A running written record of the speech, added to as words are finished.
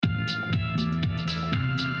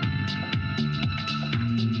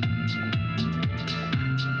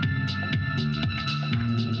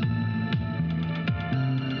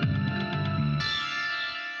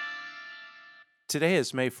Today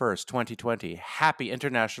is May 1st, 2020. Happy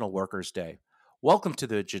International Workers' Day. Welcome to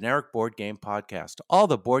the Generic Board Game Podcast. All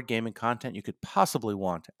the board gaming content you could possibly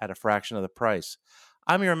want at a fraction of the price.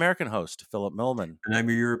 I'm your American host, Philip Millman. And I'm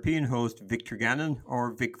your European host, Victor Gannon,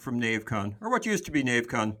 or Vic from NaveCon, or what used to be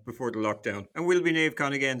NaveCon before the lockdown, and will be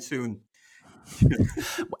NaveCon again soon.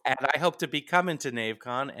 And I hope to be coming to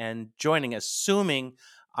NaveCon and joining, assuming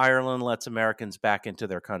Ireland lets Americans back into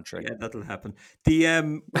their country. Yeah, that'll happen.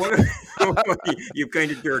 You've kind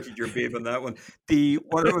of dirtied your bib on that one.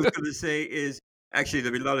 What I was going to say is actually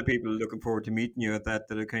there'll be a lot of people looking forward to meeting you at that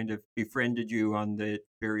have kind of befriended you on the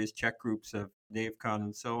various chat groups of NaveCon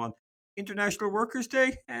and so on. International Workers'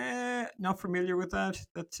 Day. Not familiar with that.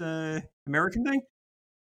 That's American thing.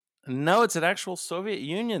 No, it's an actual Soviet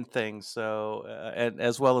Union thing. So, and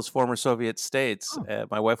as well as former Soviet states. Oh.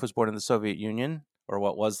 My wife was born in the Soviet Union, or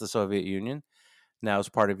what was the Soviet Union. Now is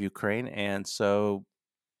part of Ukraine. And so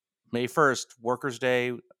May 1st, Workers'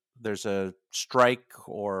 Day, there's a strike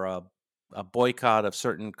or a boycott of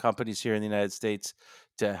certain companies here in the United States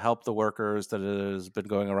to help the workers that has been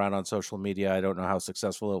going around on social media. I don't know how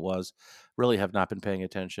successful it was. Really have not been paying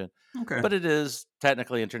attention. Okay. But it is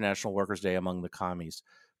technically International Workers' Day among the communists.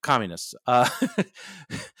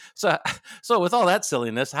 So with all that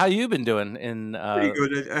silliness, how you been doing in Pretty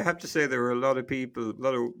good. I have to say there are a lot of people.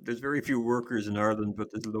 There's very few workers in Ireland,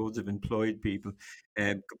 but there's loads of employed people.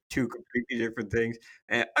 Two completely different things.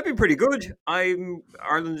 I've been pretty good.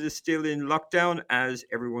 Ireland is still in lockdown, as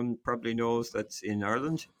everyone probably knows. That's in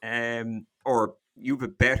Ireland. Or you've a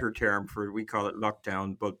better term for it. We call it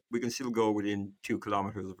lockdown, but we can still go within 2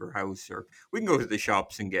 kilometers of our house, or we can go to the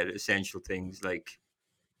shops and get essential things like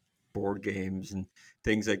board games and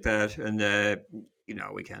things like that. And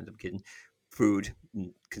we can't. I'm kidding. Food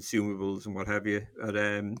and consumables and what have you.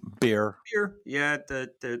 But, beer? yeah,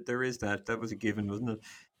 there is that. That was a given, wasn't it?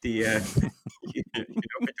 The I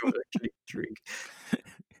don't actually drink.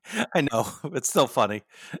 I know, it's still funny.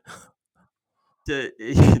 Let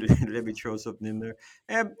me throw something in there.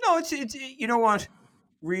 No, it's you know what?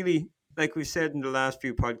 Really, like we said in the last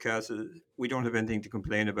few podcasts, we don't have anything to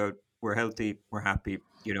complain about. We're healthy, we're happy.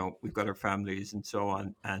 We've got our families and so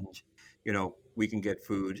on, and we can get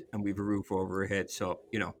food and we've a roof over our head. So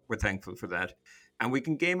we're thankful for that, and we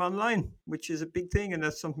can game online, which is a big thing, and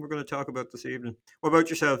that's something we're going to talk about this evening. What about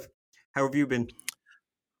yourself? How have you been?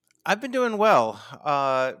 I've been doing well.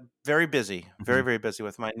 Very busy, very, Mhm. very busy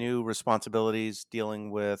with my new responsibilities dealing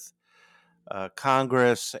with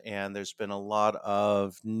Congress. And there's been a lot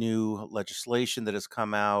of new legislation that has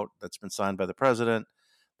come out that's been signed by the president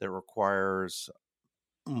that requires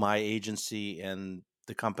my agency and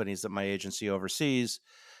the companies that my agency oversees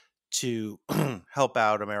to help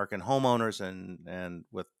out American homeowners and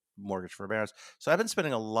with mortgage forbearance. So I've been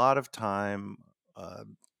spending a lot of time uh,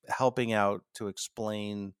 helping out to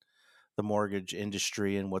explain the mortgage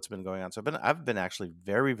industry and what's been going on. So I've been actually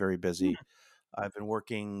very, very busy. I've been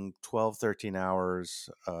working 12, 13 hours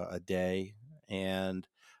a day. And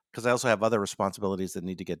because I also have other responsibilities that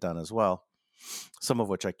need to get done as well, some of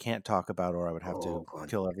which I can't talk about, or I would have Oh, to go on.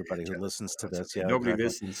 kill Yeah, everybody who tell us listens to about it. this. Okay. Yeah, Nobody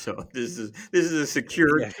exactly. listens, so this is a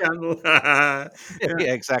secure Yeah, channel. Yeah.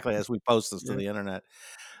 yeah, exactly. As we post this to Yeah. the internet.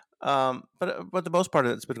 But the most part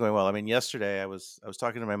of it's been going well. I mean, yesterday I was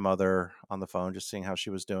talking to my mother on the phone, just seeing how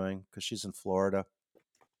she was doing because she's in Florida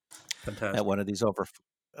at Fantastic. one of these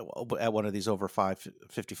over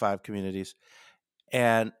 55 communities.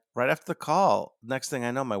 And right after the call, next thing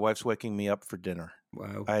I know, my wife's waking me up for dinner.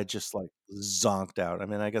 Wow. I just like zonked out. I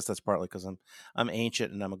mean, I guess that's partly because I'm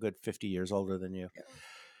ancient and I'm a good 50 years older than you.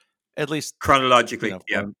 At least, Chronologically,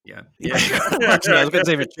 yeah, going. yeah, Yeah, yeah. chronologically, I was going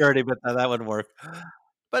to say maturity, but that wouldn't work.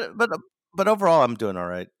 But but but overall, I'm doing all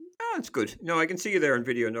right. Oh, it's good. No, I can see you there on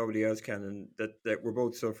video. Nobody else can, and that we're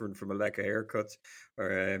both suffering from a lack of haircuts.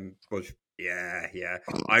 But yeah, yeah,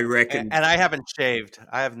 I reckon. And I haven't shaved.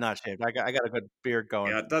 I have not shaved. I got a good beard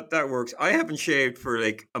going. Yeah, that works. I haven't shaved for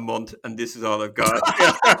like a month, and this is all I've got.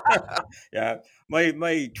 Yeah, my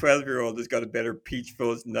 12-year-old has got a better peach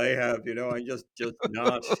fuzz than I have. I'm just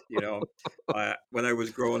not. When I was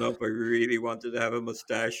growing up, I really wanted to have a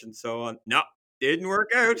mustache and so on. No, didn't work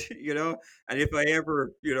out. And if I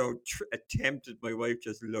ever attempted, my wife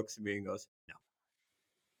just looks at me and goes, "No."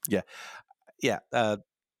 Yeah, yeah,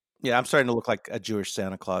 yeah. I'm starting to look like a Jewish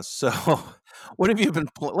Santa Claus. So, what have you been?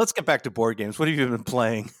 Let's get back to board games. What have you been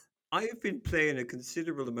playing? I've been playing a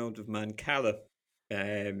considerable amount of Mancala.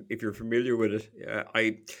 If you're familiar with it,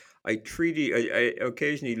 I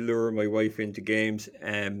occasionally lure my wife into games.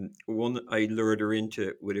 One I lured her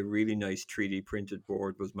into with a really nice 3D printed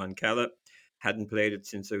board was Mancala. Hadn't played it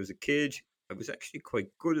since I was a kid. I was actually quite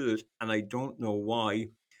good at it, and I don't know why.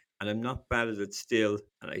 and I'm not bad at it still,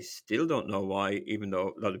 and I still don't know why, even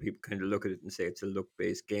though a lot of people kind of look at it and say it's a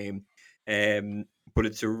luck-based game. Um, but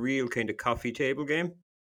it's a real kind of coffee table game.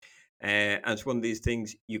 And it's one of these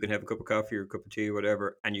things you can have a cup of coffee or a cup of tea or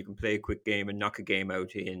whatever, and you can play a quick game and knock a game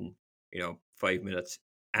out in, 5 minutes.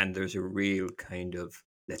 And there's a real kind of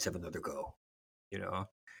let's have another go, you know.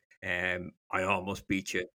 I almost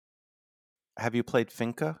beat you. Have you played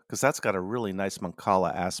Finca? Because that's got a really nice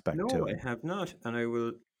Mancala aspect No, to I it. have not, and I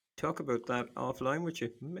will talk about that offline with you.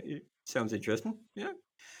 It sounds interesting. Yeah.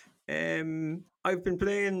 I've been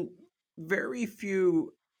playing very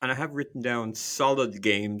few, and I have written down solid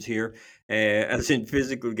games here, as in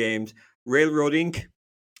physical games. Railroad Inc.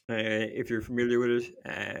 If you're familiar with it,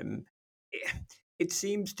 eh, it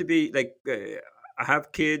seems to be like I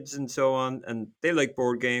have kids and so on, and they like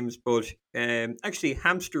board games. But actually,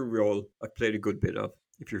 Hamster Roll I've played a good bit of.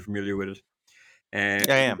 If you're familiar with it, I it's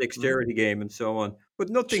a am. Mhm. dexterity game and so on, but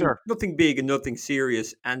nothing Sure. nothing big and nothing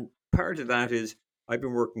serious. And part of that is I've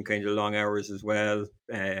been working kind of long hours as well,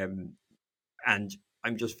 and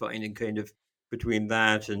I'm just finding kind of between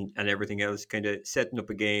that and everything else, kind of setting up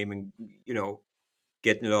a game and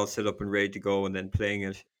getting it all set up and ready to go, and then playing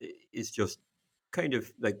it is just kind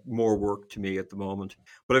of like more work to me at the moment.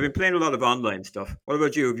 But I've been playing a lot of online stuff. What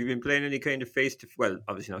about you? Have you been playing any kind of face to well,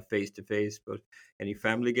 obviously not face to face, but any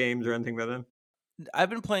family games or anything like that? I've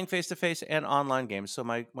been playing face to face and online games. So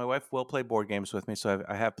my wife will play board games with me. So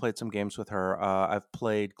I have played some games with her. I've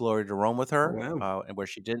played Glory to Rome with Oh her, wow. and where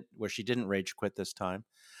she didn't rage quit this time.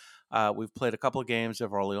 We've played a couple of games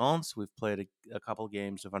of Orleans. We've played a couple of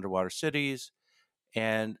games of Underwater Cities,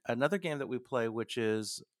 and another game that we play, which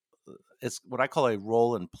is it's what I call a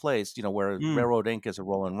roll and place. You know, where Mm, Railroad Ink is a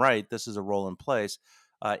roll and write. This is a roll and place.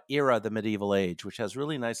 Era the medieval age, which has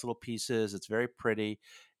really nice little pieces. It's very pretty.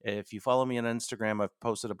 If you follow me on Instagram, I've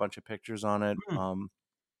posted a bunch of pictures on it, mm.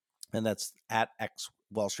 and that's at X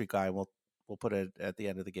Wall Street Guy. We'll put it at the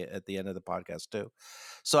end of at the end of the podcast too.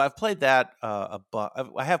 So I've played that. I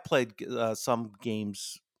have played some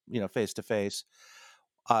games, face to face.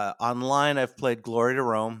 Online, I've played Glory to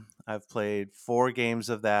Rome. I've played 4 games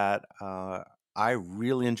of that. I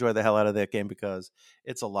really enjoy the hell out of that game because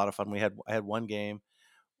it's a lot of fun. I had one game,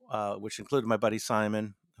 which included my buddy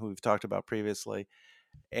Simon, who we've talked about previously,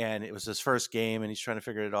 and it was his first game, and he's trying to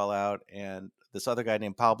figure it all out. And this other guy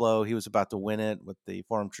named Pablo, he was about to win it with the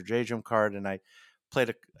Forum Tragedium card, and I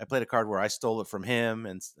played a card where I stole it from him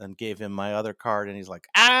and gave him my other card, and he's like,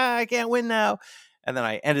 I can't win now. And then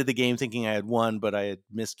I ended the game thinking I had won, but I had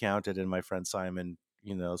miscounted, and my friend Simon,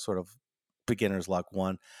 sort of beginner's luck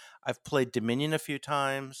won. I've played Dominion a few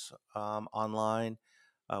times online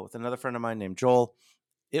with another friend of mine named Joel.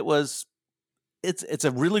 It was it's a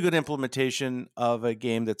really good implementation of a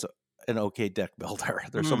game that's an okay deck builder.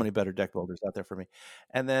 There's so Mm. many better deck builders out there for me.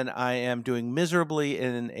 And then I am doing miserably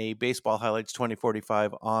in a Baseball Highlights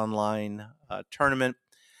 2045 online tournament.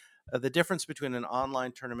 The difference between an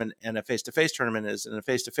online tournament and a face-to-face tournament is in a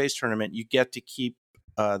face-to-face tournament you get to keep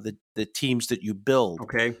the teams that you build.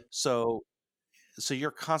 Okay. So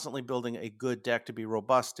you're constantly building a good deck to be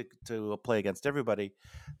robust to play against everybody.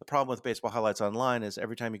 The problem with Baseball Highlights Online is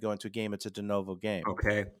every time you go into a game, it's a de novo game.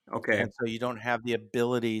 Okay. Okay. And so you don't have the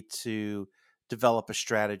ability to develop a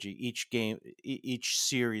strategy. Each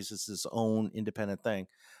series is its own independent thing.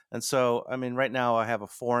 And so, I mean, right now I have a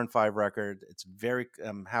 4-5 record.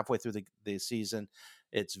 I'm halfway through the season.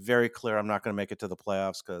 It's very clear I'm not going to make it to the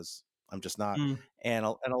playoffs because I'm just not. Mm.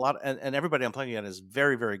 And everybody I'm playing against is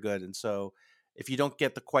very, very good. And so if you don't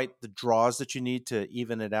get quite the draws that you need to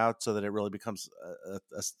even it out so that it really becomes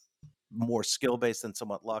more skill based than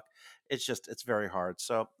somewhat luck, it's very hard.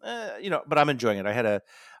 So but I'm enjoying it.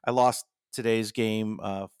 I lost today's game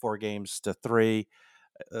 4 games to 3.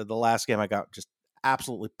 The last game I got just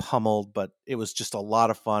absolutely pummeled, but it was just a lot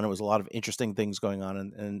of fun. It was a lot of interesting things going on,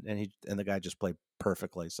 and the guy just played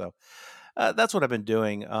perfectly. So that's what I've been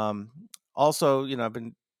doing. Also, I've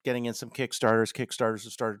been getting in some Kickstarters. Kickstarters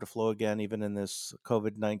have started to flow again, even in this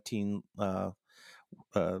COVID-19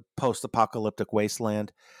 post-apocalyptic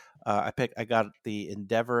wasteland. I got the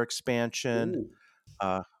Endeavor expansion,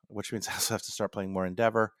 Ooh. which means I also have to start playing more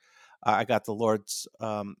Endeavor. I got the Lords.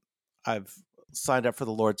 I've signed up for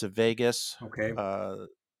the Lords of Vegas. Okay. Uh,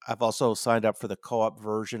 I've also signed up for the co-op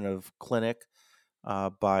version of Clinic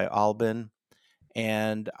by Albin,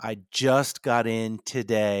 and I just got in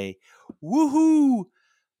today. Woohoo!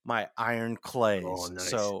 My Iron Oh, Clays. nice.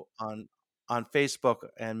 So on Facebook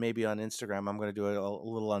and maybe on Instagram, I'm going to do a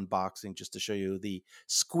little unboxing just to show you the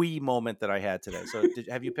squee moment that I had today. So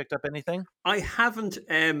have you picked up anything? I haven't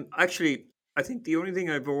actually. I think the only thing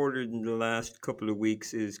I've ordered in the last couple of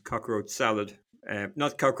weeks is cockroach salad.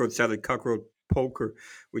 Not cockroach salad, cockroach poker,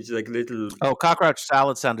 which is like little. Oh, cockroach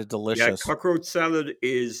salad sounded Yeah, delicious. cockroach salad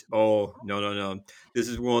is oh no no no. This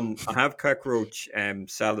is one I have cockroach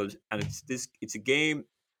salad, and it's a game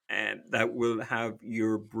that will have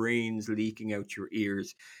your brains leaking out your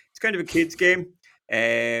ears. It's kind of a kids game.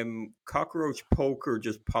 Cockroach poker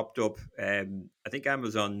just popped up. I think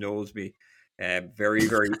Amazon knows me very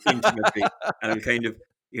very intimately, and it'll kind of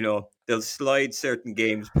they'll slide certain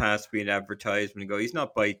games past me in advertisement and go, he's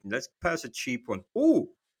not biting. Let's pass a cheap one. Oh,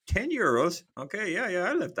 €10. Okay, yeah, yeah,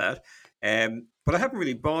 I'll have that. But I haven't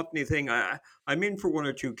really bought anything. I'm in for one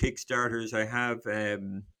or two Kickstarters. I have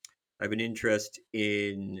an interest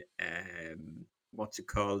in what's it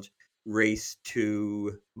called, Race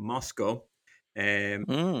to Moscow, um,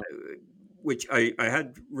 Mm, uh, which I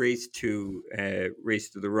had Race to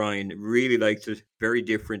the Rhine. Really liked it. Very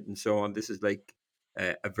different and so on. This is like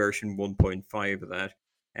a version 1.5 of that.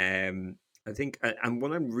 I think, and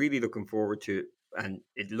what I'm really looking forward to, and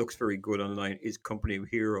it looks very good online, is Company of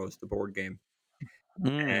Heroes, the board game.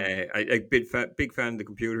 mm. I big fan of the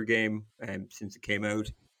computer game since it came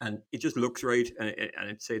out, and it just looks right, and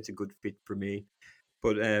I'd say it's a good fit for me.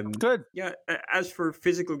 But Good. yeah, as for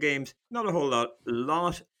physical games, not a whole lot. A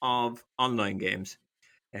lot of online games.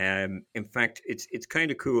 In fact, it's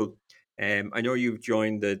kind of cool. I know you've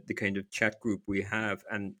joined the kind of chat group we have,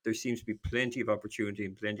 and there seems to be plenty of opportunity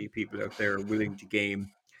and plenty of people out there willing to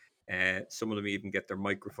game. Some of them even get their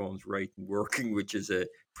microphones right and working, which is a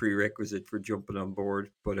prerequisite for jumping on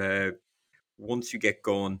board. But once you get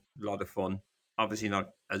going, a lot of fun. Obviously,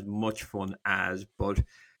 not as much fun as, but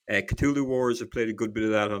Cthulhu Wars, I've played a good bit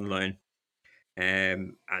of that online.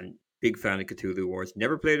 And big fan of Cthulhu Wars.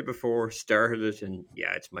 Never played it before, started it, and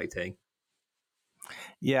yeah, it's my thing.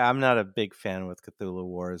 Yeah, I'm not a big fan with Cthulhu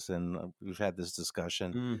Wars, and we've had this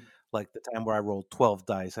discussion. Mm, Like the time where I rolled 12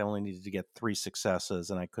 dice, I only needed to get 3 successes,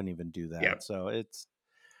 and I couldn't even do yeah. that. So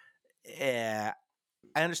yeah,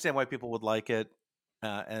 I understand why people would like it,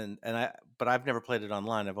 but I've never played it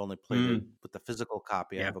online. I've only played it Mm, with the physical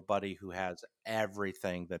copy. I yeah. have a buddy who has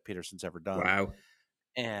everything that Peterson's ever done, Wow.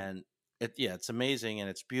 and it's amazing and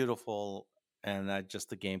it's beautiful. And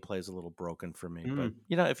the gameplay is a little broken for me. But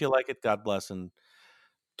Mm, if you like it, God bless, and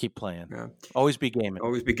keep playing. yeah. Always be gaming.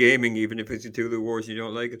 Always be gaming, even if it's Cthulhu Wars and you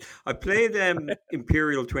don't like it. I played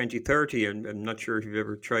Imperial 2030, and I'm not sure if you've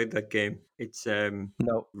ever tried that game. It's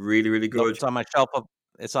No, really, really nope. good. It's on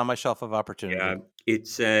my shelf of Yeah, opportunity.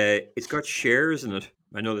 it's got shares in it.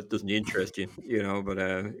 I know that doesn't interest you, but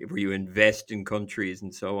where you invest in countries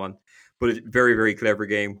and so on. But it's very, very clever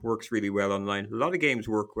game. Works really well online. A lot of games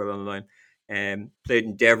work well online. Played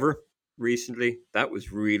Endeavor recently. That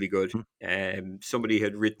was really good. Mm, Somebody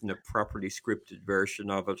had written a properly scripted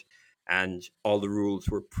version of it, and all the rules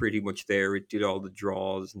were pretty much there. It did all the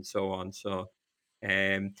draws and so on. So,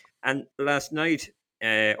 and last night,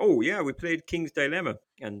 oh yeah, we played King's Dilemma,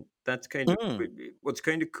 and that's mm, what's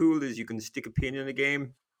kind of cool is you can stick a pin in a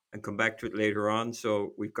game and come back to it later on.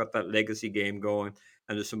 So we've got that legacy game going,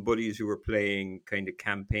 and there's some buddies who are playing kind of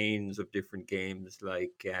campaigns of different games,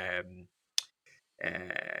 like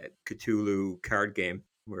Cthulhu card game,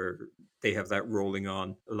 where they have that rolling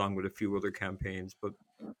on along with a few other campaigns. But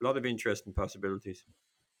a lot of interesting possibilities.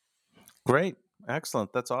 great,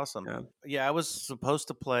 excellent. That's awesome. Yeah. Yeah, I was supposed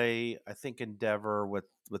to play, I think, Endeavor with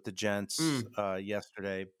the gents Mm.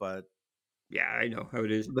 yesterday, but Yeah, I know how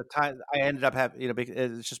it is. the time I ended up having,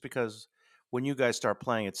 it's just because when you guys start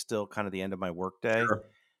playing, it's still kind of the end of my workday, Sure.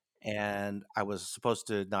 and I was supposed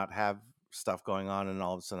to not have stuff going on, and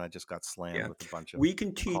all of a sudden I just got slammed Yeah. with a bunch of We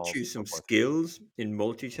can teach calls you and so some forth. skills in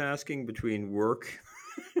multitasking between work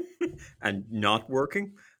and not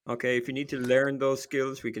working. Okay, if you need to learn those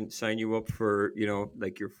skills, we can sign you up for,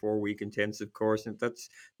 like your 4 week intensive course. And that's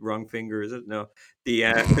wrong finger, is it? No,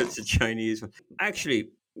 it's a Chinese one.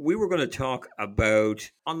 Actually, we were going to talk about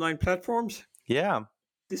online platforms. Yeah.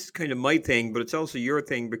 This is kind of my thing, but it's also your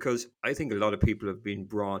thing because I think a lot of people have been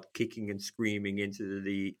brought kicking and screaming into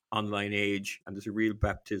the online age, and there's a real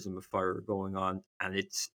baptism of fire going on. And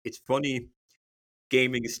it's funny.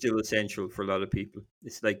 Gaming is still essential for a lot of people.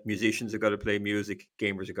 It's like musicians have got to play music,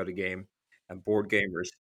 gamers have got to game, and board gamers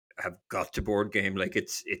have got to board game. Like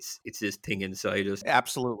it's this thing inside us.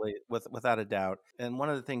 Absolutely, without a doubt. And one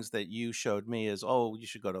of the things that you showed me is, oh, you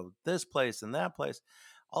should go to this place and that place.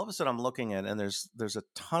 All of a sudden, I'm looking at, and there's a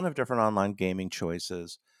ton of different online gaming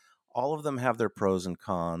choices. All of them have their pros and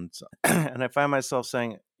cons, and I find myself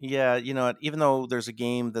saying, yeah, you know what? Even though there's a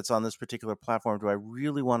game that's on this particular platform, do I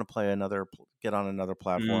really want to play get on another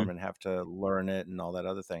platform Mm, and have to learn it and all that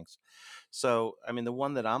other things? So, I mean, the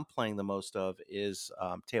one that I'm playing the most of is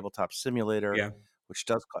Tabletop Simulator, yeah.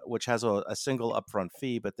 which has a single upfront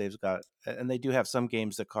fee, but and they do have some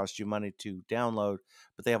games that cost you money to download,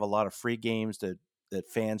 but they have a lot of free games that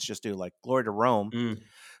fans just do, like Glory to Rome.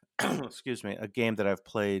 Mm. Excuse me, a game that I've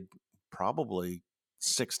played probably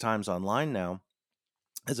 6 times online now.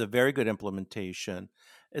 Is a very good implementation.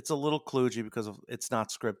 It's a little kludgy because it's not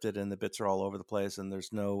scripted and the bits are all over the place and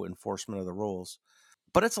there's no enforcement of the rules.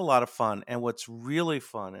 But it's a lot of fun. And what's really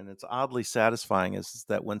fun and it's oddly satisfying is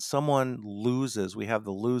that when someone loses, we have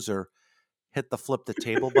the loser hit the flip the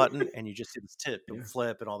table button and you just see this tip and Yeah.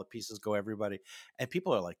 flip and all the pieces go everybody. And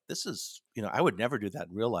people are like, this is, I would never do that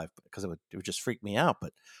in real life because it would just freak me out.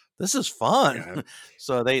 But this is fun. Yeah.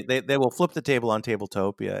 So they will flip the table on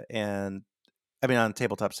Tabletopia, and I mean, on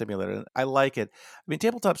Tabletop Simulator, and I like it. I mean,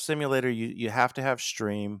 Tabletop Simulator, you have to have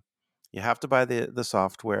Stream, you have to buy the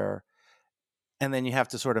software, and then you have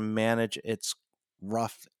to sort of manage its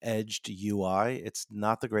rough edged UI. It's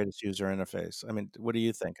not the greatest user interface. I mean, what do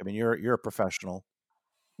you think? I mean, you're a professional.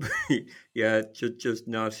 Yeah, just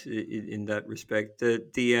not in that respect.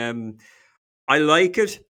 I like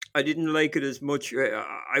it. I didn't like it as much.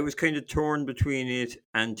 I was kind of torn between it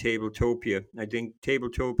and Tabletopia. I think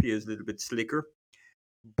Tabletopia is a little bit slicker,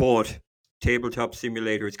 but Tabletop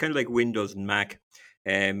Simulator, it's kind of like Windows and Mac.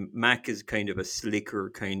 Mac is kind of a slicker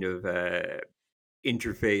kind of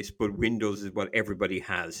interface, but Windows is what everybody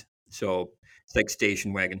has. So it's like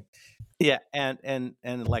station wagon. Yeah, and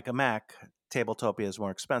like a Mac, Tabletopia is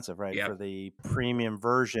more expensive, right? Yeah. For the premium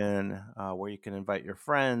version, where you can invite your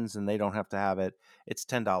friends and they don't have to have it, it's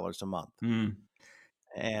 $10 a month, Mm,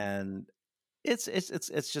 and it's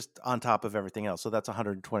just on top of everything else. So that's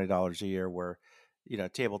 $120 a year. Where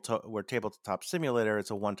tabletop simulator,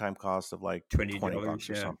 it's a one time cost of like $20, $20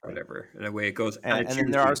 or yeah, something. whatever. And away it goes. And And it's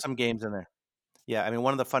then there are usually some games in there. Yeah, I mean,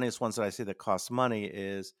 one of the funniest ones that I see that costs money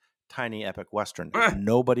is Tiny Epic Western. ah!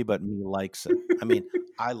 Nobody but me likes it. I mean,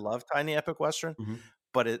 I love Tiny Epic Western, Mhm.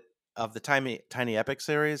 but of the Tiny Epic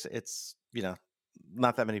series, it's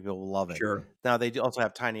not that many people love it. Sure. Now they do also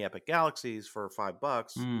have Tiny Epic Galaxies for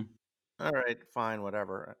 $5. Mm, All right, fine,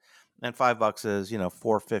 whatever. And $5 is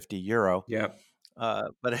 450 euro. yeah.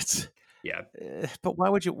 But it's Yeah. but why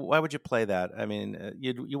would you play that? I mean,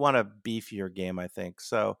 you want a beefier game, I think.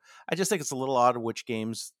 So I just think it's a little odd which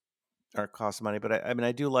games are cost money. But I mean,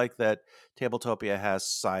 I do like that Tabletopia has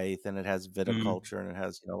Scythe and it has Mm, Viticulture and it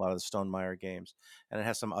has a lot of the Stonemaier games and it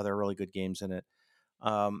has some other really good games in it.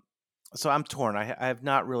 Um, so I'm torn. I have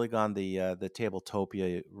not really gone the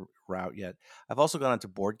Tabletopia route yet. I've also gone into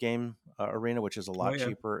Board Game Arena, which is a oh, lot yeah.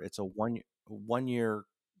 cheaper. It's a one year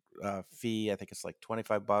fee. I think it's like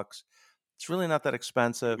 $25. It's really not that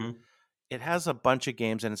expensive. Mhm. It has a bunch of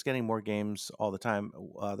games, and it's getting more games all the time.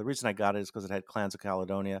 The reason I got it is because it had Clans of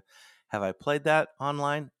Caledonia. Have I played that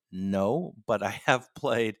online? No, but I have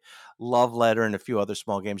played Love Letter and a few other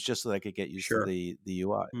small games just so that I could get used to Sure. the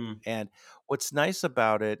UI. Mm. And what's nice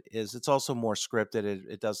about it is it's also more scripted.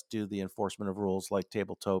 It does do the enforcement of rules like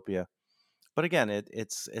Tabletopia, but again,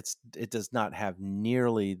 it does not have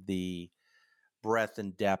nearly the breadth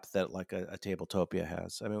and depth that like a Tabletopia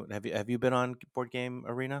has. I mean, have you been on Board Game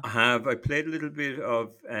Arena? I have. I played a little bit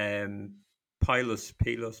of Pilus.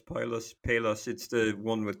 It's the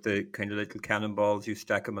one with the kind of little cannonballs. You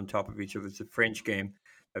stack them on top of each other. It's a French game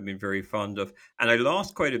I've been very fond of. And I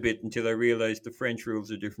lost quite a bit until I realized the French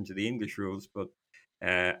rules are different to the English rules. But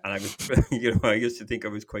and I was, I used to think I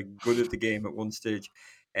was quite good at the game at one stage.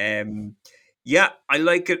 Um, yeah, I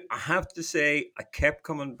like it. I have to say, I kept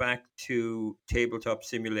coming back to Tabletop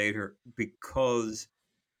Simulator because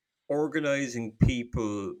organizing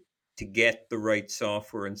people to get the right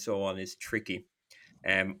software and so on is tricky.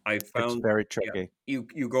 I It's found, very yeah, tricky.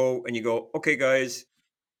 you go and you go, okay, guys,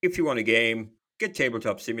 if you want a game, get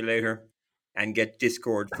Tabletop Simulator and get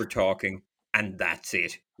Discord for talking, and that's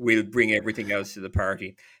it. We'll bring everything else to the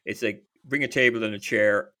party. It's like bring a table and a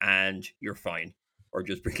chair, and you're fine, or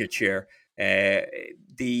just bring a chair. Uh,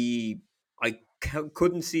 the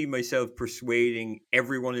couldn't see myself persuading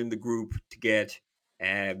everyone in the group to get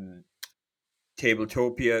um,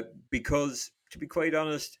 Tabletopia because, to be quite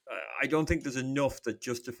honest, I don't think there's enough that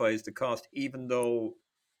justifies the cost, even though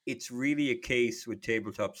it's really a case with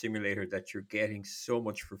Tabletop Simulator that you're getting so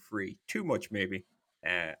much for free. Too much, maybe.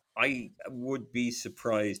 I would be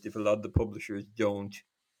surprised if a lot of the publishers don't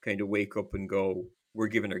kind of wake up and go, we're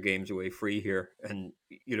giving our games away free here. And,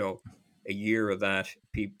 a year of that,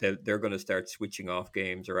 people they're going to start switching off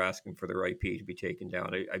games or asking for their IP to be taken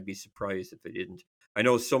down. I'd be surprised if they didn't. I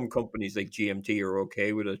know some companies like GMT are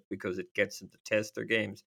okay with it because it gets them to test their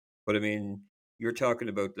games. But I mean, you're talking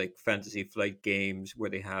about like Fantasy Flight Games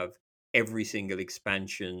where they have every single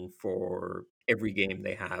expansion for every game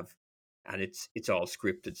they have. and it's all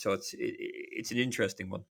scripted. So it's an interesting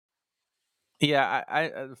one.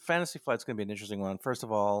 Yeah, Fantasy Flight's going to be an interesting one. First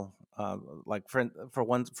of all, like for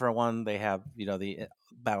one, they have the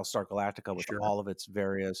Battlestar Galactica with Sure. all of its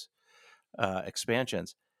various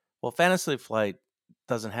expansions. Well, Fantasy Flight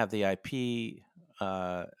doesn't have the IP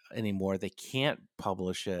anymore. They can't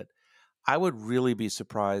publish it. I would really be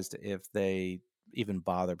surprised if they even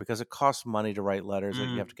bother because it costs money to write letters. You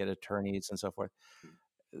have Mm, to get attorneys and so forth.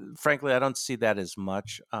 Frankly, I don't see that as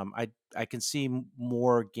much. I can see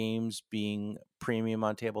more games being premium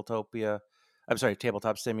on Tabletopia. I'm sorry,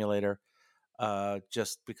 Tabletop Simulator,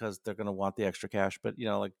 just because they're going to want the extra cash. But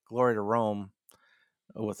like Glory to Rome,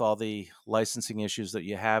 with all the licensing issues that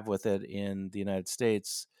you have with it in the United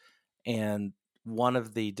States, and one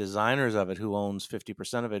of the designers of it, who owns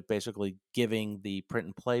 50% of it, basically giving the print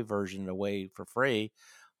and play version away for free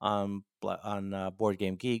on Board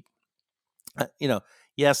Game Geek. uh, you know,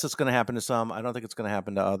 yes, it's going to happen to some. I don't think it's going to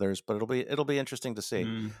happen to others, but it'll be interesting to see.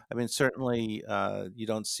 mm, I mean, certainly, you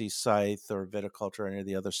don't see Scythe or Viticulture or any of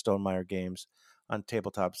the other Stonemaier games on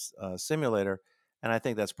Tabletop Simulator, and I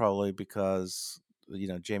think that's probably because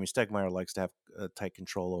Jamie Stegmaier likes to have tight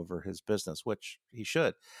control over his business, which he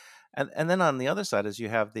should. And then on the other side is you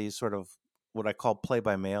have these sort of what I call play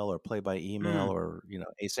by mail or play by email mm. or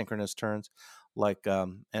asynchronous turns, like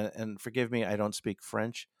and forgive me, I don't speak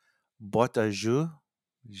French. Boîte à jeu,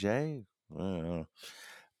 J,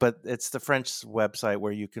 but it's the French website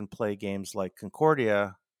where you can play games like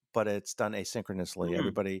Concordia, but it's done asynchronously. Mm.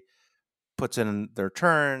 Everybody puts in their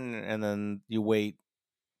turn, and then you wait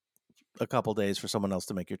a couple days for someone else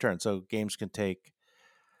to make your turn. So games can take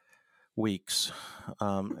weeks,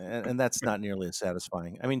 and that's not nearly as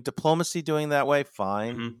satisfying. I mean, diplomacy doing that way,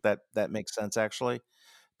 fine. Mhm. That makes sense actually,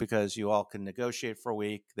 because you all can negotiate for a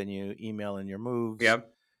week, then you email in your moves, Yeah.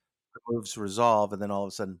 the moves resolve, and then all of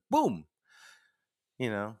a sudden, boom! You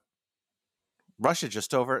know, Russia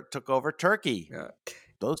just took over Turkey. Yeah.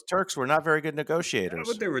 Those Turks were not very good But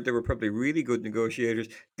negotiators. they were probably really good negotiators.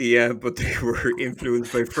 But they were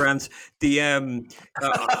influenced by France. The I,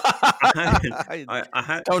 I had I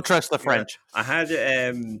had Don't trust the yeah French. I had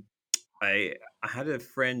I I had a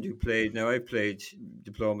friend who played. Now I played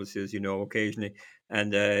diplomacy, as you know, occasionally,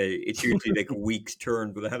 and it's usually like a week's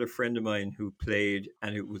turn. But I had a friend of mine who played,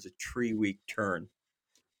 and it was a 3 week turn.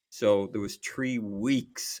 So there was 3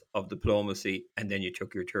 weeks of diplomacy, and then you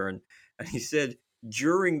took your turn. And he said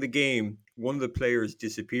during the game, one of the players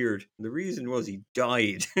disappeared. And the reason was he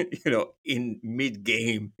died, in mid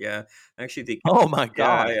game. Yeah, I actually think. Oh my Yeah,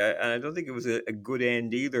 God! and I don't think it was a good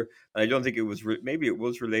end either. And I don't think it was. Maybe it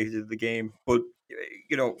was related to the game, but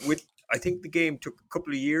with I think the game took a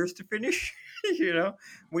couple of years to finish.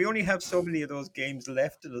 We only have so many of those games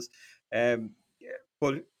left in us. Yeah,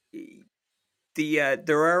 but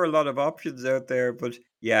there are a lot of options out there, but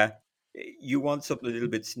yeah, you want something a little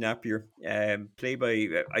bit snappier. Play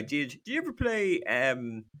by I did. Did you ever play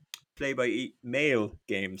by mail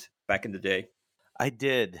games back in the day? I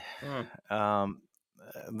did. Oh,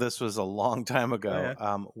 This was a long time oh ago.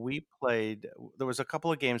 yeah, We played. There was a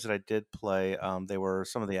couple of games that I did play. They were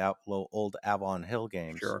some of the old Avon Hill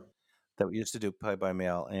games sure. that we used to do play by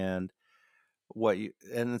mail, and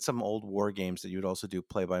some old war games that you would also do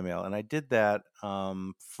play by mail. And I did that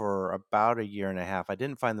for about a year and a half. I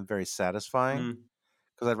didn't find them very satisfying Mm,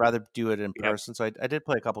 because I'd rather do it in yeah, person. So I did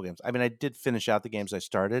play a couple games. I mean, I did finish out the games I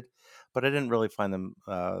started, but I didn't really find them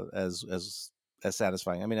as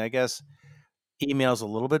satisfying. I mean, I guess email's a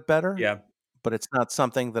little bit better, yeah, but it's not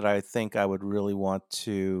something that I think I would really want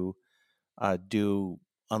to do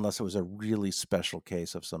unless it was a really special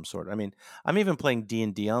case of some sort. I mean, I'm even playing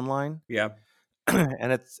D&D online, yeah.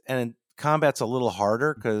 and combat's a little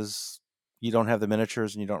harder because you don't have the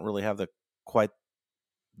miniatures and you don't really have the quite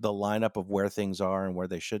the lineup of where things are and where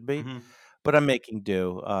they should be. Hmm. But I'm making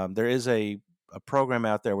do. There is a program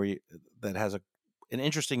out there that has an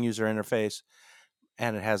interesting user interface,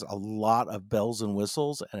 and it has a lot of bells and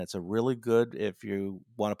whistles, and it's a really good if you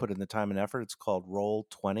want to put in the time and effort. It's called Roll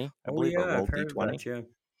 20, I Oh believe, or yeah, Roll I've heard of D20, that. Yeah.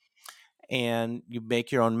 and you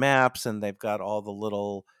make your own maps, and they've got all the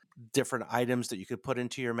little different items that you could put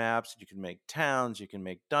into your maps. You can make towns, you can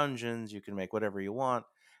make dungeons, you can make whatever you want,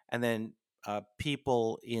 and then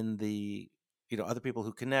people in the other people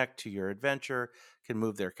who connect to your adventure can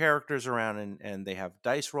move their characters around, and they have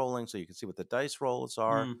dice rolling, so you can see what the dice rolls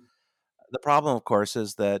are. Mm, The problem, of course,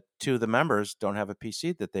 is that two of the members don't have a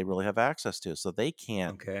PC that they really have access to, so they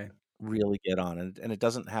can't okay. really get on, and it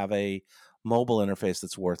doesn't have a mobile interface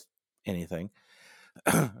that's worth anything.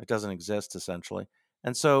 It doesn't exist essentially,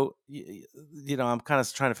 and so I'm kind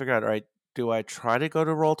of trying to figure out. All right, do I try to go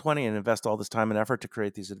to Roll20 and invest all this time and effort to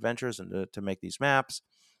create these adventures and to make these maps,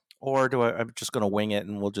 or I'm just going to wing it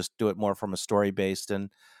and we'll just do it more from a story based, and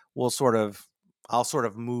we'll sort of I'll sort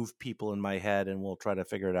of move people in my head and we'll try to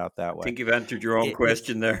figure it out I that way. think you've answered your own It's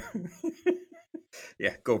question there.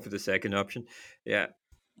 Yeah, go for the second option. Yeah,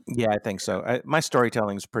 Yeah, I think so. My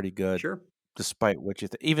storytelling is pretty good, sure. despite what you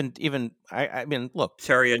think. Even I mean, look,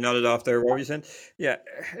 Sorry, I nodded off there. What were you saying? Yeah.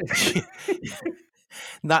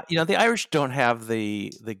 not the Irish don't have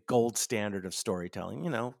the gold standard of storytelling.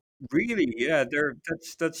 Really? Yeah,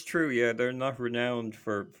 that's true. Yeah, they're not renowned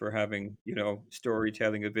for having,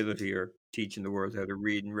 storytelling ability or teaching the world how to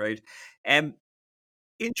read and write. Um,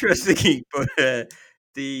 Interestingly, but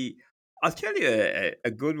the I'll tell you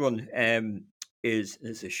a good one. Is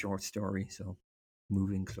a short story. So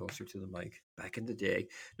moving closer to the mic. Back in the day,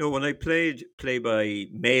 no, when I played play by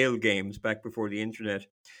mail games back before the internet,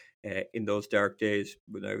 in those dark days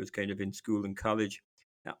when I was kind of in school and college.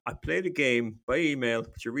 I played a game by email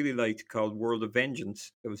which I really liked called World of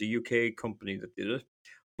Vengeance. It was a UK company that did it,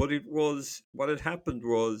 but it was what had happened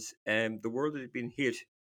was the world had been hit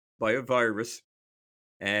by a virus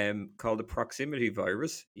called the proximity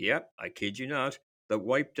virus. Yep, I kid you not, that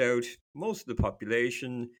wiped out most of the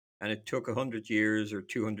population. And it took 100 years or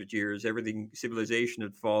 200 years. Everything civilization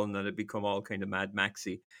had fallen and had become all kind of Mad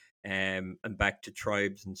Maxy, and back to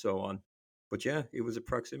tribes and so on. But yeah, it was a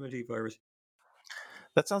proximity virus.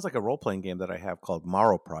 that sounds like a role playing game that I have called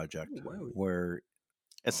Morrow Oh, Project, wow. where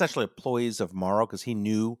essentially employees of Morrow, because he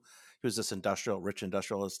was this rich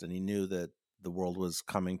industrialist, and he knew that the world was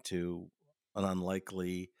coming to an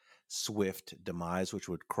unlikely, swift demise, which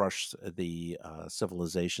would crush the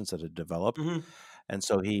civilizations that had developed. Hmm. And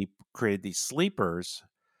so he created these sleepers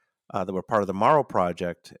that were part of the Morrow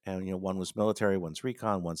Project, and one was military, one's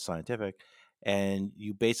recon, one's scientific, and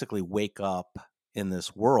you basically wake up in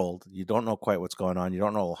this world. You don't know quite what's going on. You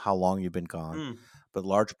don't know how long you've been gone, Mm. but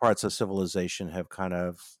large parts of civilization have kind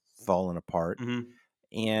of fallen apart, Hmm.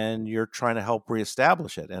 and you're trying to help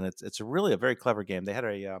reestablish it. And it's really a very clever game. They had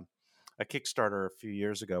a Kickstarter a few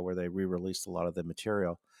years ago where they re-released a lot of the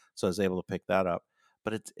material, so I was able to pick that up.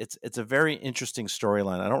 But it's a very interesting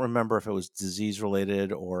storyline. I don't remember if it was disease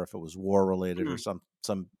related or if it was war related or Mm.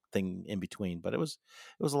 something in between. But it was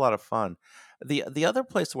a lot of fun. The other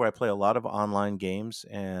place where I play a lot of online games,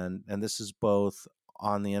 and this is both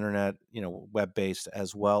on the internet, web based,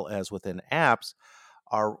 as well as within apps,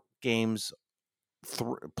 are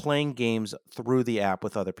playing games through the app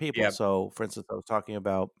with other people. Yeah. So, for instance, I was talking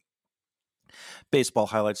about Baseball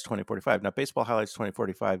Highlights 2045. Now, Baseball Highlights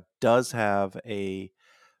 2045 does have a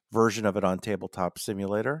version of it on Tabletop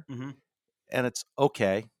Simulator, Hmm. and it's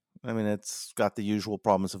okay. I mean, it's got the usual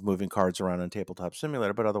problems of moving cards around on Tabletop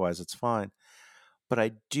Simulator, but otherwise it's fine. But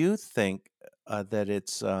I do think that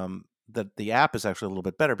the app is actually a little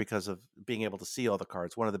bit better because of being able to see all the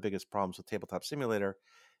cards. One of the biggest problems with Tabletop Simulator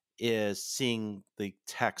is seeing the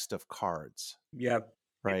text of cards, Yeah.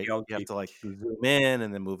 right? You have Ideology. to like zoom in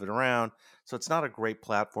and then move it around. So it's not a great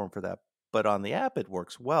platform for that. But on the app, it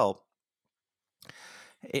works well.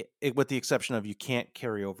 With the exception of you can't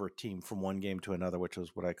carry over a team from one game to another, which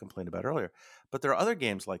was what I complained about earlier. But there are other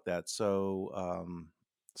games like that. So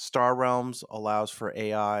Star Realms allows for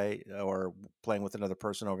AI or playing with another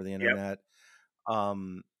person over the Yep. internet.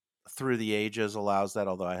 Um, Through the Ages allows that,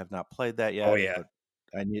 although I have not played that Oh, yet. yeah.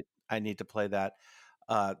 But I need to play that.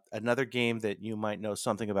 Another game that you might know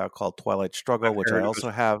something about called Twilight Struggle, I've which I heard of it. also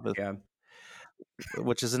have, Yeah.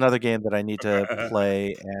 which is another game that I need to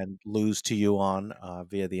play and lose to you on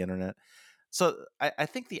via the internet. So I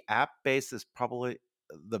think the app base is probably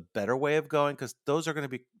the better way of going, because those are going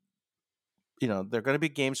to be, they're going to be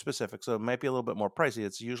game specific. So it might be a little bit more pricey.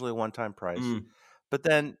 It's usually a one time price, Mm. but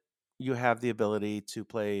then you have the ability to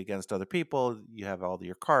play against other people. You have all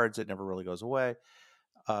your cards. It never really goes away,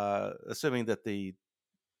 assuming that the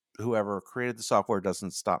whoever created the software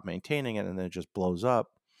doesn't stop maintaining it and then it just blows up.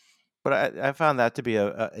 But I found that to be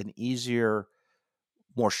an easier,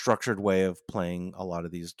 more structured way of playing a lot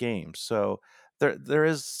of these games. So there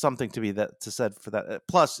is something to said for that.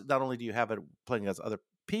 Plus, not only do you have it playing against other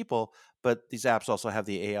people, but these apps also have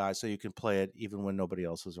the AI, so you can play it even when nobody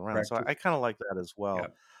else is around. So I Practice. kind of like that as Yeah. well.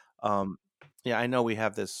 Um, yeah, I know we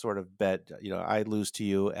have this sort of bet. I lose to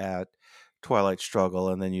you at Twilight Struggle,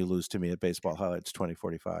 and then you lose to me at Baseball Highlights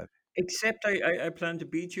 2045. Except I plan to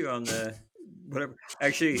beat you on whatever.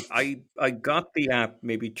 Actually, I got the app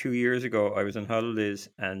maybe 2 years ago. I was on holidays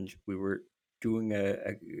and we were doing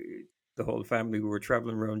the whole family. We were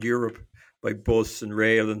traveling around Europe by bus and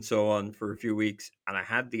rail and so on for a few weeks, and I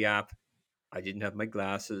had the app. I didn't have my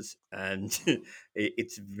glasses, and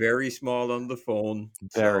it's very small on the phone.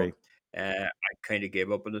 So Very. I kind of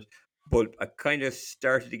gave up on it, but I kind of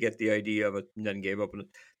started to get the idea of it and then gave up on it.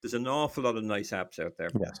 There's an awful lot of nice apps out there.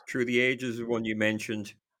 Yes. Through the Ages, the one you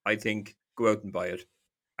mentioned, I think go out and buy it.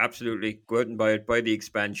 Absolutely, go out and buy it. Buy the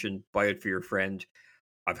expansion. Buy it for your friend.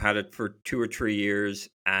 I've had it for 2 or 3 years,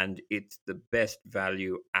 and it's the best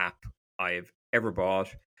value app I've ever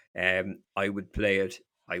bought. I would play it,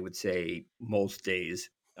 I would say, most days.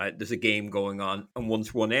 There's a game going on, and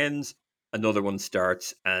once one ends, another one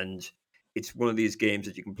starts, and it's one of these games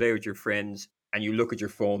that you can play with your friends. And you look at your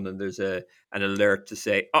phone, and there's a an alert to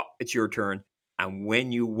say, "Oh, it's your turn." And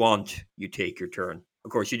when you want, you take your turn.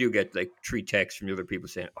 Of course, you do get like three texts from the other people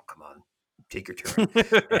saying, "Oh, come on, take your turn."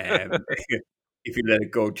 Um, if you let it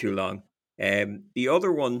go too long. The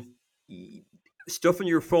other one, y- stuff on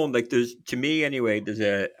your phone, like there's to me anyway, there's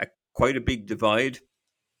a quite a big divide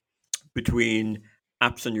between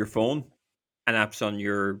apps on your phone and apps on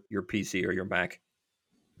your PC or your Mac,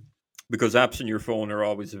 because apps on your phone are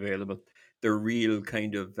always available. They're real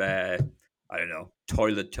kind of I don't know,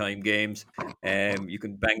 toilet time games. You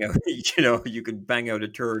can bang out you can bang out a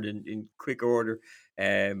turd in quick order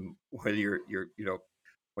while you're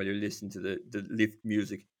while you're listening to the lift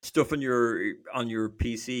music. Stuff on your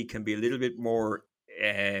PC can be a little bit more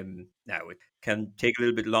now it can take a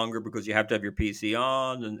little bit longer because you have to have your PC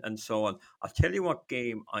on and so on. I'll tell you what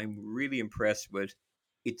game I'm really impressed with.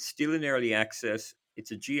 It's still in early access.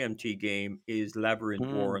 It's a GMT game, is Labyrinth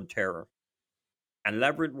War Mm. and Terror. And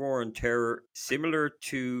Labyrinth War and Terror, similar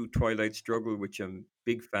to Twilight Struggle, which I'm a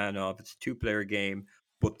big fan of. It's a two-player game,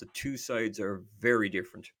 but the two sides are very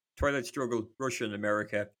different. Twilight Struggle, Russia and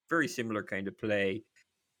America, very similar kind of play.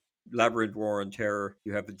 Labyrinth War on Terror,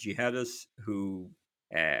 you have the jihadists who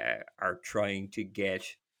are trying to get,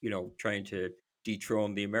 trying to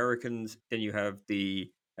dethrone the Americans. Then you have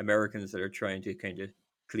the Americans that are trying to kind of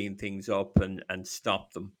clean things up and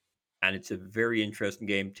stop them. And it's a very interesting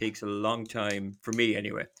game. Takes a long time for me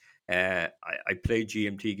anyway. I play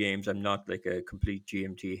GMT games. I'm not like a complete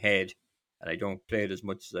GMT head, and I don't play it as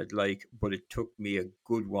much as I'd like. But it took me a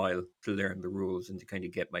good while to learn the rules and to kind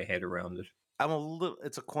of get my head around it. I'm a little.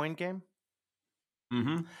 It's a coin game.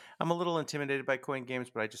 Hmm. I'm a little intimidated by coin games,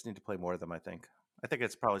 but I just need to play more of them. I think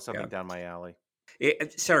it's probably Yeah. something down my alley.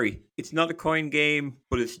 Sorry, it's not a coin game,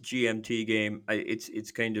 but it's a GMT game.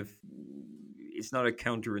 It's kind of it's not a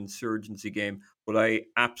counterinsurgency game, but I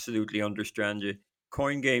absolutely understand you.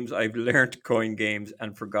 Coin games, I've learnt coin games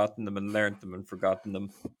and forgotten them and learnt them and forgotten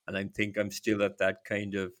them, and I think I'm still at that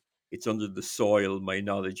kind of it's under the soil my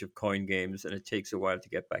knowledge of coin games, and it takes a while to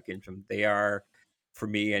get back into them. They are, for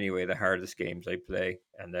me anyway, the hardest games I play,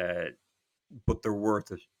 and but they're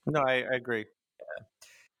worth it. No, I agree.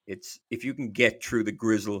 It's if you can get through the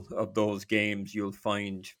grizzle of those games, you'll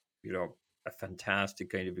find a fantastic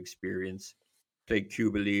kind of experience. Played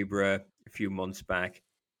Cuba Libre a few months back,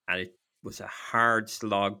 and it was a hard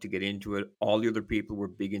slog to get into it. All the other people were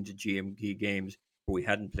big into GMT games, but we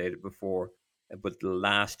hadn't played it before. But the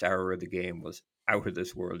last hour of the game was out of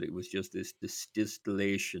this world. It was just this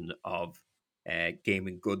distillation of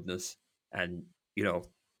gaming goodness, and you know,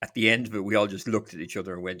 at the end of it, we all just looked at each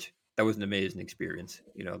other and went, "That was an amazing experience."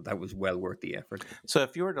 That was well worth the effort. So,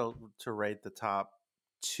 if you were to rate the top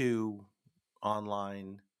two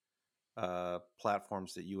online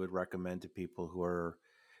platforms that you would recommend to people who are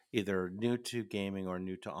either new to gaming or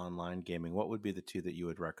new to online gaming, what would be the two that you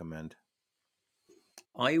would recommend?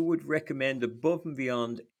 I would recommend above and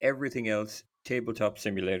beyond everything else, Tabletop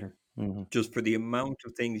Simulator, Hmm. just for the amount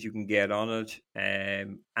of things you can get on it.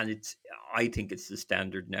 And I think it's the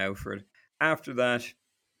standard now for it. After that,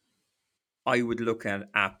 I would look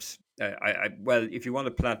at apps. Well, if you want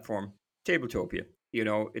a platform, Tabletopia,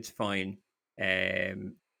 it's fine.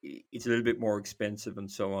 It's a little bit more expensive and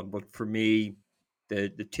so on, but for me,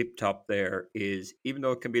 the tip top there is, even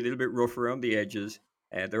though it can be a little bit rough around the edges,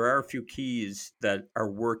 there are a few keys that are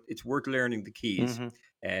worth. It's worth learning the keys, Hmm.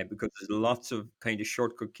 because there's lots of kind of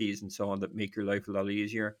shortcut keys and so on that make your life a lot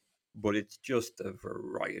easier. But it's just a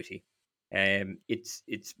variety.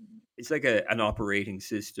 It's like an operating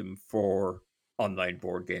system for online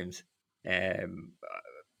board games, um,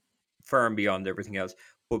 far and beyond everything else.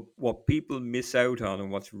 But what people miss out on and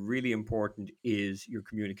what's really important is your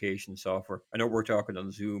communication software. I know we're talking on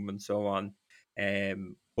Zoom and so on,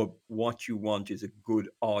 but what you want is a good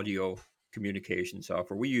audio communication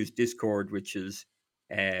software. We use Discord, which is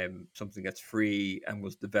something that's free and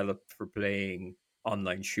was developed for playing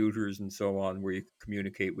online shooters and so on, where you can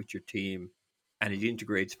communicate with your team, and it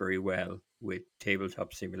integrates very well with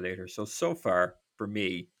Tabletop Simulator. So far for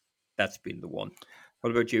me, that's been the one.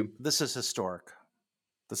 What about you? This is historic.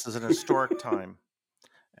 This is an historic time.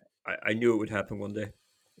 I knew it would happen one day.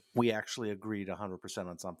 we actually agreed 100%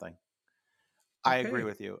 on something. I agree Okay.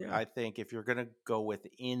 with you. Yeah. I think if you're going to go with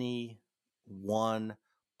any one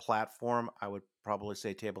platform, I would probably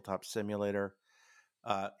say Tabletop Simulator.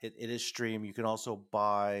 It is stream. You can also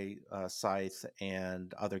buy Scythe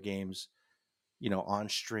and other games, on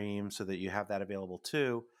stream so that you have that available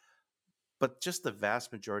too. But just the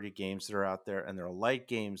vast majority of games that are out there, and there are light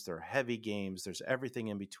games, there are heavy games, there's everything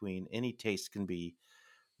in between. Any taste can be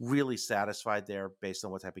really satisfied there based on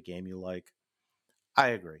what type of game you like. I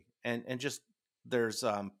agree. And just there's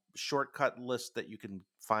shortcut lists that you can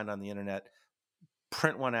find on the internet.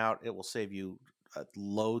 Print one out. It will save you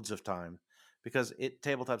loads of time because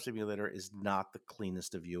Tabletop Simulator is not the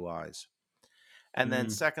cleanest of UIs. And then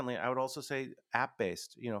Mm, secondly, I would also say app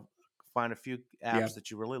based. Find a few yeah. apps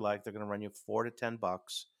that you really like. They're going to run you $4 to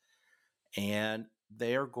 $10, and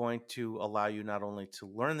they are going to allow you not only to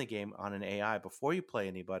learn the game on an AI before you play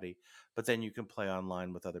anybody, but then you can play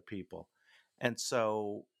online with other people. And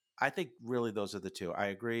so I think really those are the two. I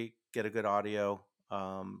agree. Get a good audio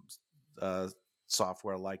uh,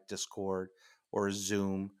 software like Discord or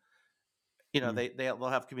Zoom. Mm. They'll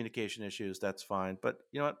have communication issues. That's fine. But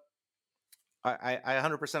you know what? I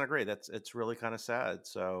 100% agree. It's really kind of sad.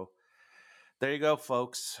 So there you go,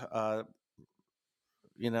 folks.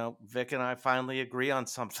 Vic and I finally agree on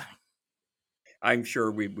something. I'm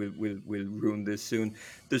sure we'll ruin this soon.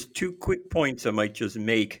 There's two quick points I might just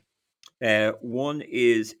make. One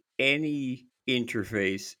is any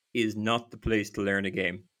interface is not the place to learn a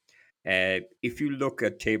game. If you look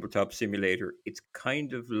at Tabletop Simulator, it's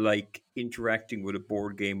kind of like interacting with a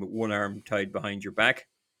board game with one arm tied behind your back,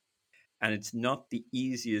 and it's not the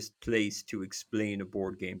easiest place to explain a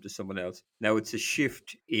board game to someone else. Now, it's a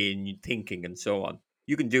shift in thinking and so on.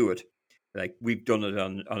 You can do it. Like we've done it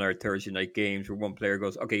on our Thursday night games where one player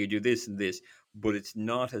goes, okay, you do this and this, but it's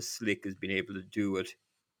not as slick as being able to do it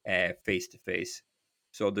face to face.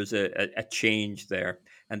 So there's a change there.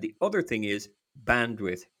 And the other thing is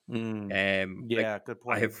bandwidth. Like Yeah, good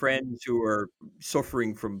I point. have friends who are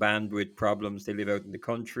suffering from bandwidth problems. They live out in the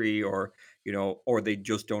country, or or they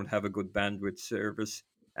just don't have a good bandwidth service.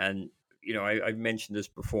 And I've mentioned this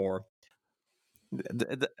before.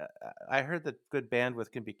 I heard that good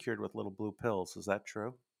bandwidth can be cured with little blue pills. Is that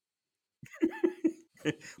true?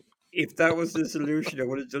 If that was the solution, I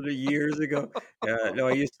would have done it years ago. No,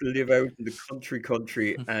 I used to live out in the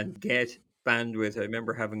country and get bandwidth. I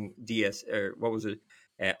remember having DS, or what was it,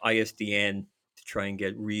 ISDN, to try and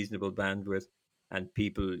get reasonable bandwidth. And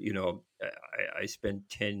people, I spent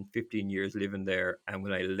 10, 15 years living there. And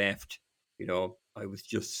when I left, I was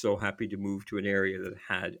just so happy to move to an area that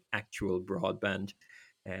had actual broadband.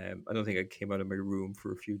 I don't think I came out of my room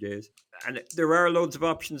for a few days. And there are loads of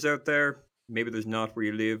options out there. Maybe there's not where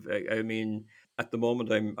you live. I mean, at the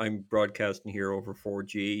moment, I'm broadcasting here over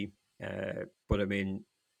 4G, but I mean,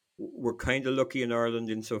 we're kind of lucky in Ireland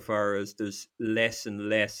insofar as there's less and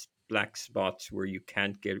less black spots where you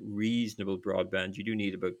can't get reasonable broadband. You do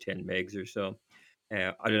need about 10 megs or so.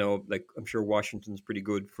 I don't know, like I'm sure Washington's pretty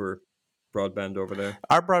good for broadband over there.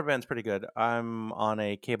 Our broadband's pretty good. I'm on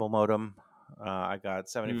a cable modem. I got Mm,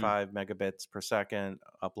 75 megabits per second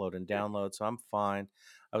upload and yeah. download, so I'm fine.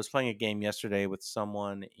 I was playing a game yesterday with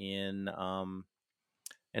someone in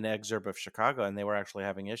an exurb of Chicago, and they were actually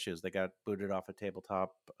having issues. They got booted off a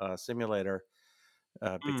tabletop simulator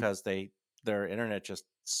Mm, because their internet just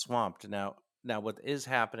swamped. Now what is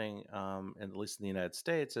happening, at least in the United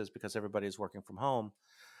States, is because everybody's working from home.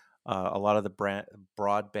 A lot of the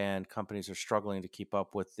broadband companies are struggling to keep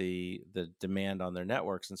up with the demand on their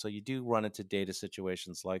networks, and so you do run into data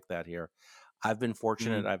situations like that here. I've been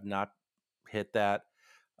fortunate; mm, I've not hit that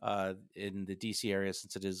in the DC area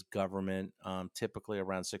since it is government. Typically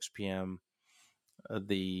around 6 p.m.,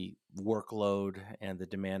 the workload and the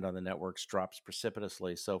demand on the networks drops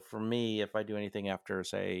precipitously. So for me, if I do anything after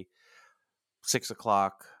say 6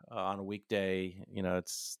 o'clock on a weekday,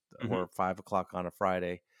 it's mhm. or 5 o'clock on a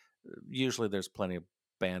Friday. Usually, there's plenty of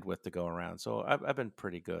bandwidth to go around, so I've been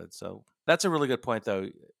pretty good. So that's a really good point, though.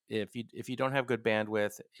 If you don't have good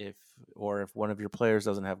bandwidth, if one of your players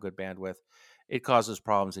doesn't have good bandwidth, it causes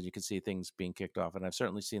problems, and you can see things being kicked off. And I've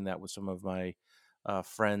certainly seen that with some of my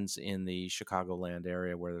friends in the Chicagoland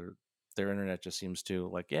area, where their internet just seems to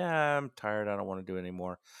like, yeah, I'm tired. I don't want to do it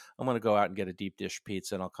anymore. I'm going to go out and get a deep dish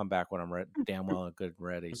pizza, and I'll come back when I'm damn well and good and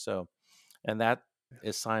ready. So, and that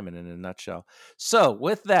is Simon in a nutshell. So,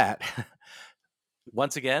 with that,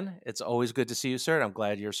 once again, it's always good to see you, sir. And I'm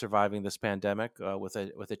glad you're surviving this pandemic with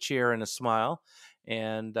a cheer and a smile.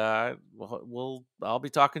 And I'll be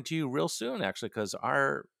talking to you real soon, actually, because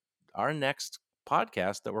our next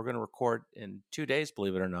podcast that we're going to record in 2 days,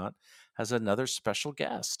 believe it or not, has another special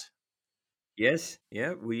guest. Yes,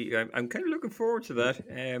 yeah, I'm kind of looking forward to that.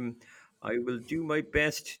 I will do my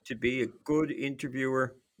best to be a good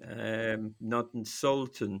interviewer, not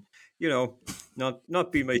insult and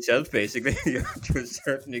not be myself basically, to a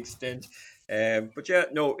certain extent. But yeah,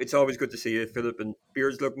 no, it's always good to see you, Philip. And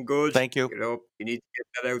beer's looking good. Thank you. You need to get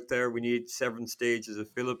that out there. We need 7 stages of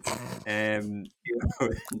Philip. Know,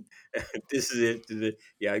 this is it.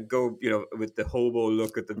 Yeah, go. With the hobo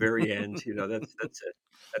look at the very end. That's it.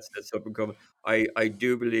 That's up and coming. I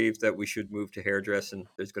do believe that we should move to hairdressing.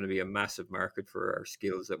 There's going to be a massive market for our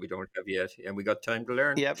skills that we don't have yet, and we got time to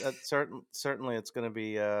learn. Yep, certainly it's going to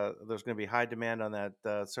be there's going to be high demand on that.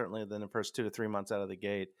 Certainly, in the first 2 to 3 months out of the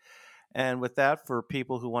gate. And with that, for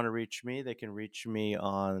people who want to reach me, they can reach me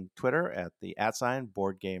on Twitter at the @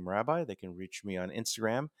 Board Game Rabbi. They can reach me on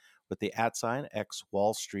Instagram with the @ X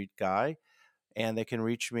Wall Street Guy. And they can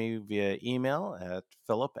reach me via email at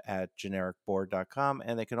philip@genericboard.com.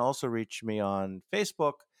 And they can also reach me on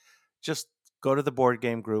Facebook. Just go to the board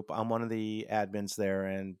game group. I'm one of the admins there.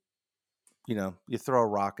 And, you throw a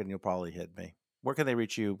rock and you'll probably hit me. Where can they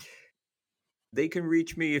reach you? They can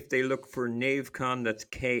reach me if they look for NaveCon. That's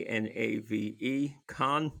KNAVE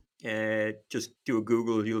Con. Just do a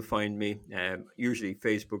Google, you'll find me. Usually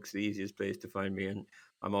Facebook's the easiest place to find me, and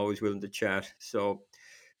I'm always willing to chat. So,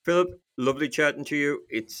 Philip, lovely chatting to you.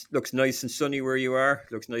 It looks nice and sunny where you are.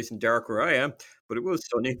 Looks nice and dark where I am, but it was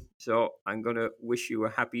sunny. So I'm going to wish you a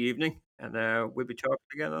happy evening, and we'll be talking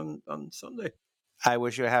again on Sunday. I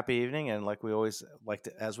wish you a happy evening. And like we always like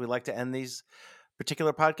to, as we like to end these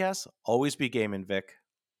particular podcasts, always be gaming, Vic.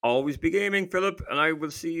 Always be gaming, Philip, and I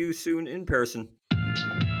will see you soon in person.